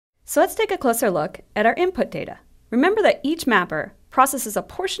So let's take a closer look at our input data. Remember that each mapper processes a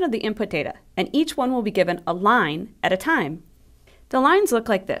portion of the input data, and each one will be given a line at a time. The lines look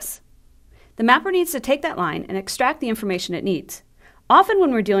like this. The mapper needs to take that line and extract the information it needs. Often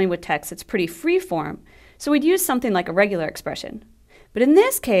when we're dealing with text, it's pretty free form, so we'd use something like a regular expression. But in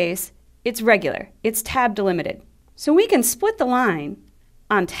this case, it's regular. It's tab delimited. So we can split the line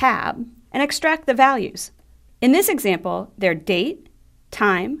on tab and extract the values. In this example, they're date,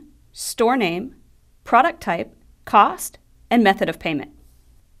 time, store name, product type, cost, and method of payment.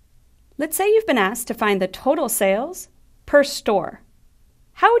 Let's say you've been asked to find the total sales per store.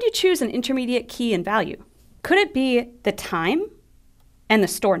 How would you choose an intermediate key and value? Could it be the time and the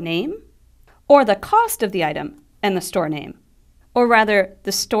store name, or the cost of the item and the store name? Or rather,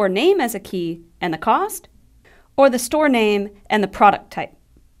 the store name as a key and the cost, or the store name and the product type?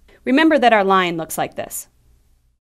 Remember that our line looks like this.